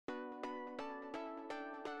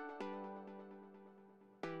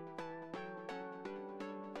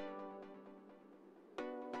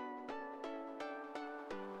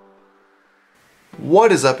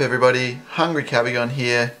What is up everybody? Hungry Kabigon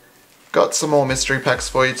here. Got some more mystery packs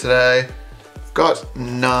for you today. Got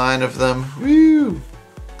 9 of them. Woo!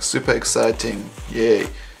 Super exciting. Yay.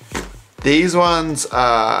 These ones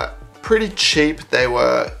are pretty cheap. They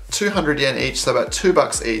were 200 yen each, so about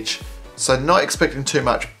 $2 each. So not expecting too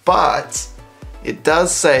much, but it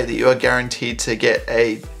does say that you are guaranteed to get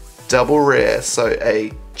a double rare, so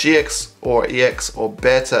a GX or EX or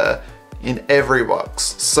better in every box.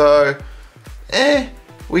 So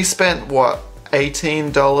we spent what,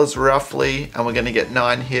 $18 roughly, and we're gonna get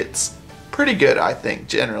 9 hits. Pretty good, I think,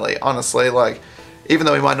 generally, honestly. Like, even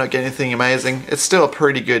though we might not get anything amazing, it's still a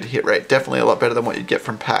pretty good hit rate. Definitely a lot better than what you'd get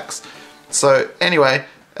from packs. So anyway,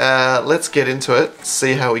 let's get into it,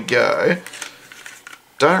 see how we go.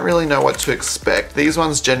 Don't really know what to expect. These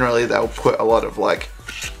ones generally, they'll put a lot of like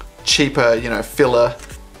cheaper, you know, filler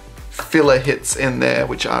hits in there,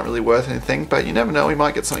 which aren't really worth anything, but you never know, we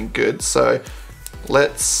might get something good. So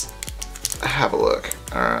let's have a look.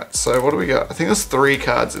 Alright, so what do we got? I think there's 3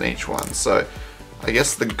 cards in each one, so I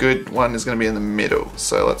guess the good one is going to be in the middle.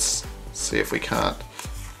 So let's see if we can't.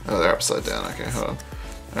 Oh, they're upside down. Okay, hold on.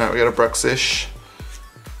 Alright, we got a Bruxish.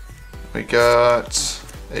 We got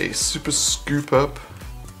a Super Scoop Up.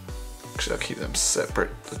 Actually, I'll keep them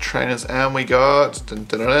separate. The trainers, and we got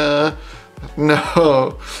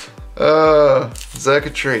no.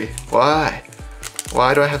 Circuitry. Why?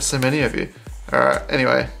 Why do I have so many of you? Alright,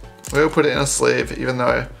 anyway, we'll put it in a sleeve, even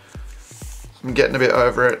though I'm getting a bit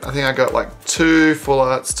over it. I think I got like 2 full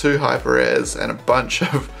arts, 2 hyper rares, and a bunch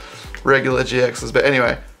of regular GXs. But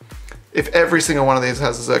anyway, if every single one of these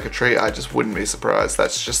has a circuitry, I just wouldn't be surprised.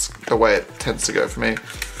 That's just the way it tends to go for me.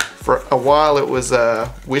 For a while it was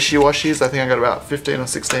wishy-washies. I think I got about 15 or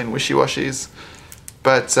 16 wishy-washies.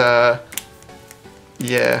 But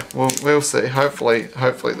yeah, we'll see. Hopefully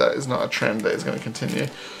that is not a trend that is going to continue.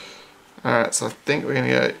 Alright, so I think we're going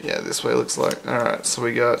to go, yeah, this way it looks like. Alright, so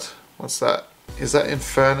we got, what's that? Is that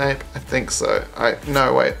Infernape? I think so.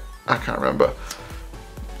 No, wait, I can't remember.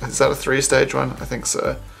 Is that a 3-stage one? I think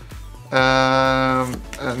so.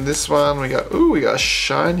 And this one we got, ooh, we got a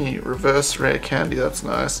shiny reverse rare candy, that's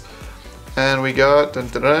nice. And we got,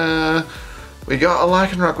 we got a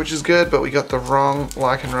Lycanroc, which is good, but we got the wrong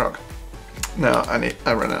Lycanroc. Now I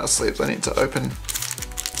ran out of sleeves. I need to open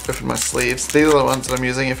my sleeves. These are the ones that I'm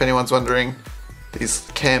using, if anyone's wondering. These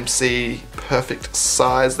KMC perfect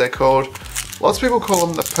size, they're called. Lots of people call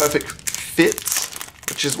them the perfect fits,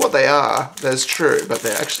 which is what they are. That's true, but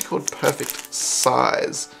they're actually called perfect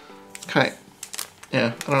size. Okay,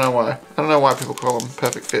 yeah, I don't know why. I don't know why people call them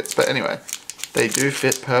perfect fits, but anyway, they do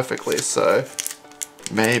fit perfectly, so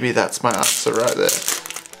maybe that's my answer right there.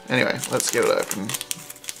 Anyway, let's get it open.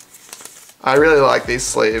 I really like these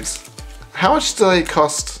sleeves. How much do they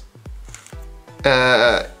cost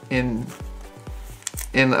in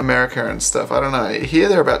America and stuff? I don't know. Here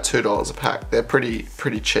they're about $2 a pack. They're pretty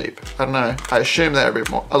cheap. I don't know. I assume they're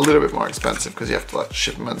a little bit more expensive because you have to like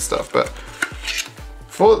ship them and stuff, but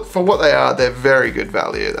for what they are, they're very good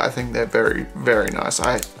value. I think they're very nice.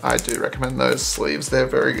 I do recommend those sleeves. They're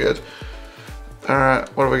very good. Alright,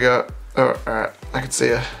 what do we got? Oh, alright, I can see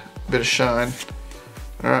a bit of shine.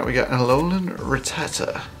 Alright, we got an Alolan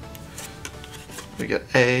Rattata. We got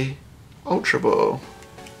a Ultra Ball.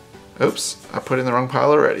 Oops, I put in the wrong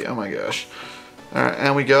pile already. Oh my gosh. Alright,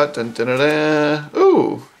 and we got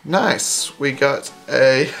ooh, nice. We got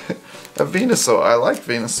a Venusaur. I like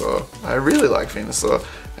Venusaur. I really like Venusaur.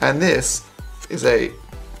 And this is a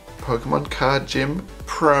Pokemon Card Gym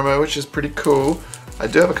promo, which is pretty cool. I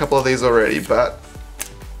do have a couple of these already, but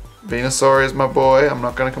Venusaur is my boy. I'm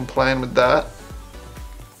not going to complain with that.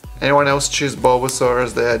 Anyone else choose Bulbasaur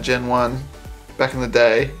as their Gen 1? Back in the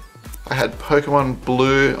day, I had Pokemon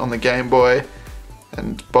Blue on the Game Boy,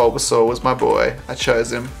 and Bulbasaur was my boy. I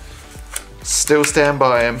chose him. Still stand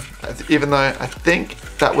by him, even though I think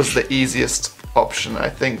that was the easiest option. I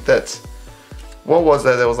think that, what was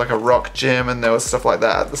there? There was like a rock gym and there was stuff like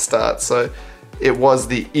that at the start, so it was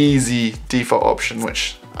the easy default option,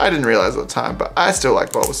 which I didn't realize at the time, but I still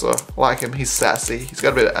like Bulbasaur. I like him, he's sassy, he's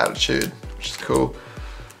got a bit of attitude, which is cool.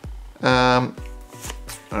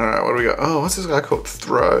 Alright, what do we got? Oh, what's this guy called?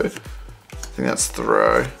 Throw. I think that's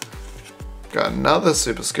Throw. Got another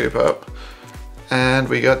Super Scoop Up. And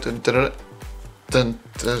we got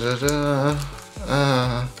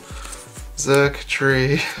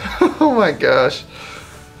Circuitry. Oh my gosh.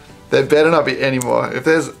 There better not be any more. If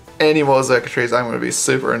there's any more Circuitries, I'm going to be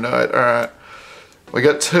super annoyed. Alright. We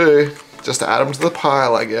got 2. Just to add them to the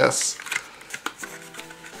pile, I guess.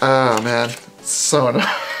 Oh man. So annoying.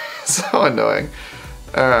 So annoying.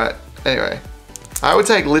 Alright. Anyway. I would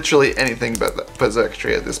take literally anything but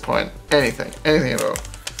Berserketry at this point. Anything at all.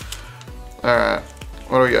 Alright,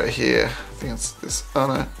 what do we got here? I think it's this, oh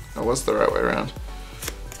no, that was the right way around.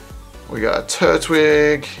 We got a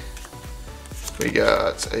Turtwig. We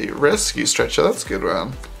got a Rescue Stretcher, that's a good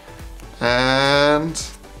one. And,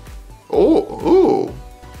 ooh,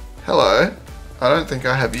 hello. I don't think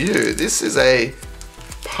I have you. This is a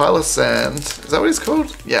Pile of Sand. Is that what he's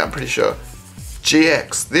called? Yeah, I'm pretty sure.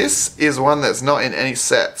 GX. This is one that's not in any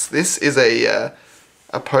sets. This is a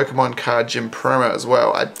Pokemon card gym promo as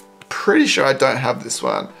well. I'm pretty sure I don't have this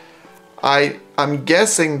one. I'm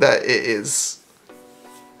guessing that it is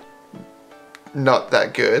not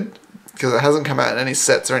that good because it hasn't come out in any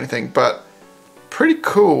sets or anything, but pretty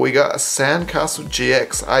cool. We got a Sandcastle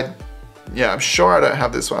GX. I'm sure I don't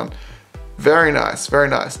have this one. Very nice, very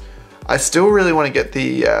nice. I still really want to get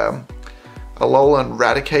the Alolan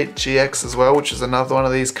Raticate GX as well, which is another one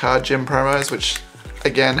of these card gym promos, which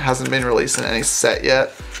again hasn't been released in any set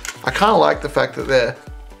yet. I kind of like the fact that they're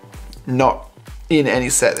not in any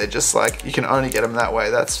set. They're just like, you can only get them that way.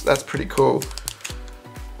 That's pretty cool.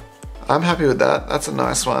 I'm happy with that. That's a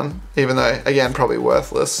nice one, even though again probably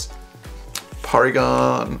worthless.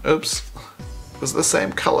 Porygon, oops, it was the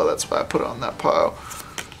same color, that's why I put it on that pile.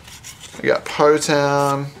 We got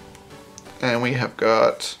Potown, and we have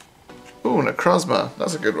got, ooh, Necrozma,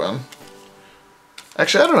 that's a good one.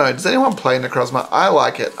 Actually, I don't know, does anyone play Necrozma? I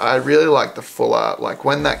like it. I really like the full art. Like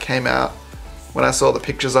when that came out, when I saw the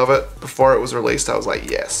pictures of it before it was released, I was like,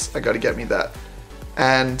 yes, I gotta get me that.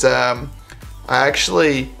 And I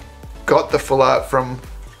actually got the full art from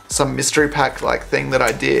some mystery pack like thing that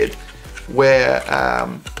I did, where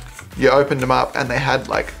you opened them up and they had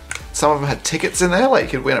like, some of them had tickets in there, like you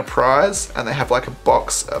could win a prize, and they have like a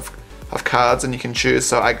box of cards and you can choose.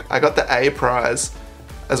 So I got the A prize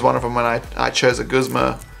as one of them when I chose a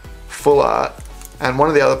Guzma full art, and one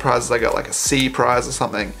of the other prizes I got like a C prize or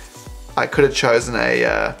something. I could have chosen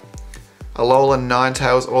a Alolan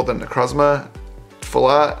Ninetales or the Necrozma full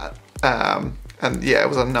art, and yeah, it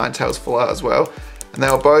was a Ninetales full art as well. And they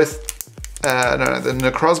were both, no, the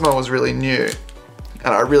Necrozma was really new,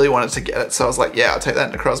 and I really wanted to get it, so I was like, yeah, I'll take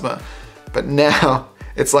that Necrozma. But now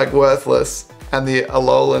it's like worthless, and the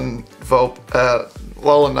Alolan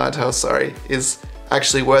Ninetales, sorry, is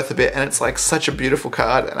actually worth a bit, and it's like such a beautiful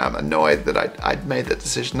card, and I'm annoyed that I made that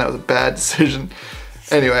decision. That was a bad decision.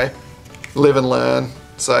 Anyway, live and learn.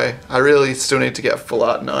 So I really still need to get a full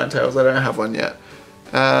art Ninetales. I don't have one yet.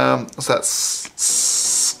 What's that?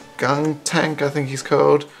 Skunk Tank, I think he's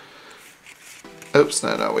called. Oops,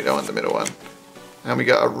 no, we don't want the middle one. And we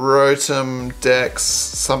got a Rotom Dex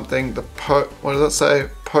something. What does that say?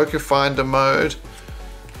 Poker Finder mode.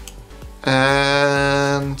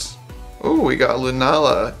 And ooh, we got a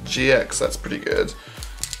Lunala GX. That's pretty good.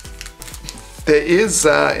 There is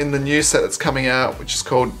in the new set that's coming out, which is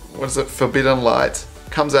called, what is it? Forbidden Light.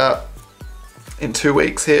 Comes out in 2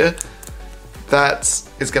 weeks here. That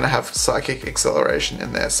is going to have Psychic Acceleration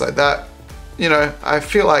in there. So that, you know, I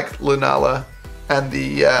feel like Lunala and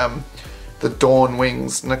the Dawn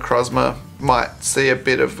Wings Necrozma might see a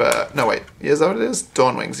bit of no wait, is that what it is?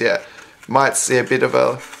 Dawn Wings, yeah. Might see a bit of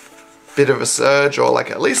a surge, or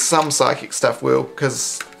like at least some Psychic stuff will,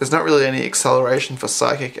 because there's not really any acceleration for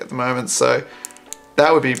Psychic at the moment, so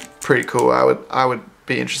that would be pretty cool. I would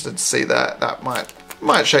be interested to see that. That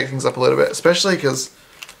might shake things up a little bit, especially because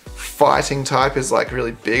Fighting type is like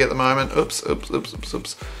really big at the moment. Oops.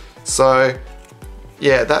 So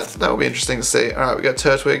yeah, that will be interesting to see. Alright, we got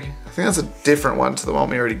Turtwig. I think that's a different one to the one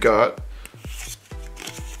we already got.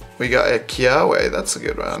 We got a Kiawe, that's a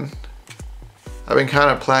good one. I've been kind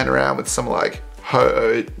of playing around with some like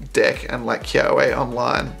Ho-Oh deck and like Kiawe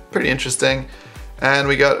online. Pretty interesting. And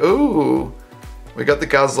we got, ooh, we got the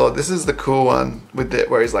Guzzlord. This is the cool one with it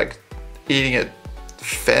where he's like eating a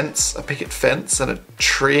fence, a picket fence, and a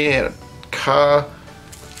tree and a car.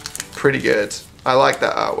 Pretty good. I like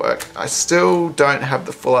that artwork. I still don't have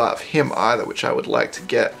the full art of him either, which I would like to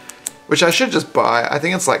get, which I should just buy. I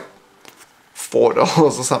think it's like $4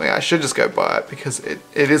 or something. I should just go buy it because it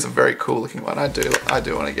is a very cool looking one. I do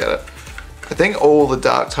want to get it. I think all the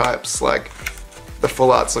dark types, like the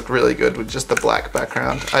full arts, look really good with just the black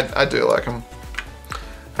background. I do like them.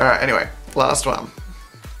 Alright, anyway, last one.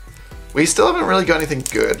 We still haven't really got anything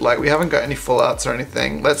good. Like, we haven't got any full arts or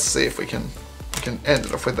anything. Let's see if we can end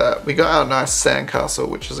it off with that. We got our nice Sandcastle,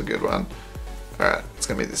 which is a good one. Alright, it's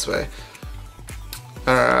gonna be this way.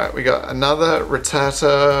 Alright, we got another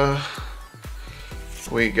Rattata.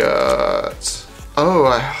 We got, oh,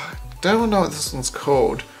 I don't know what this one's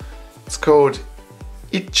called. It's called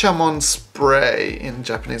Ichamon Spray in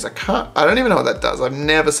Japanese. I don't even know what that does. I've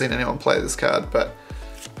never seen anyone play this card, but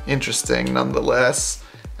interesting nonetheless.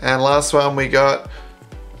 And last one we got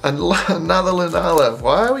another Lunala.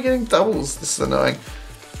 Why are we getting doubles? This is annoying.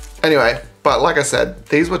 Anyway, but like I said,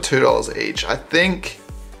 these were $2 each. I think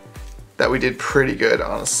that we did pretty good,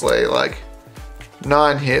 honestly. Like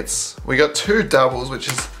 9 hits. We got 2 doubles,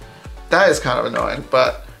 that is kind of annoying,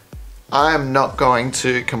 but I am not going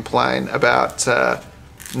to complain about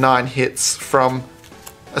 9 hits from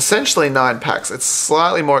essentially 9 packs. It's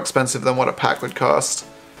slightly more expensive than what a pack would cost,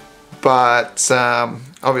 but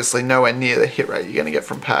obviously nowhere near the hit rate you're gonna get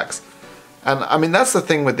from packs. And I mean, that's the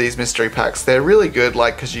thing with these mystery packs. They're really good,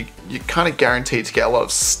 like, because you're kind of guaranteed to get a lot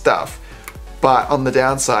of stuff, but on the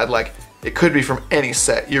downside, like, it could be from any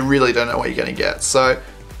set. You really don't know what you're gonna get. So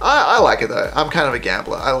I like it though. I'm kind of a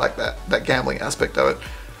gambler. I like that gambling aspect of it.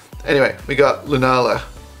 Anyway, we got Lunala.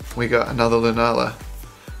 We got another Lunala.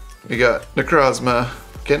 We got Necrozma.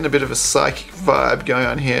 Getting a bit of a psychic vibe going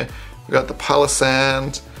on here. We got the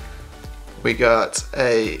Palossand. We got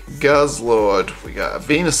a Guzzlord. We got a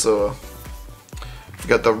Venusaur. We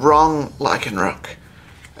got the wrong Lycanroc.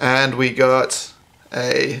 And we got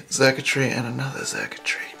a Xurkitree and another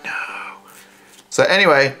Xurkitree. No. So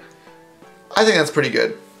anyway, I think that's pretty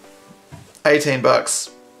good. 18 bucks,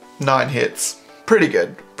 9 hits. Pretty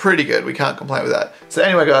good. Pretty good. We can't complain with that. So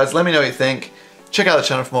anyway, guys, let me know what you think. Check out the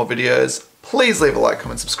channel for more videos. Please leave a like,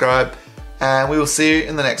 comment, subscribe, and we will see you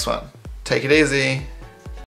in the next one. Take it easy.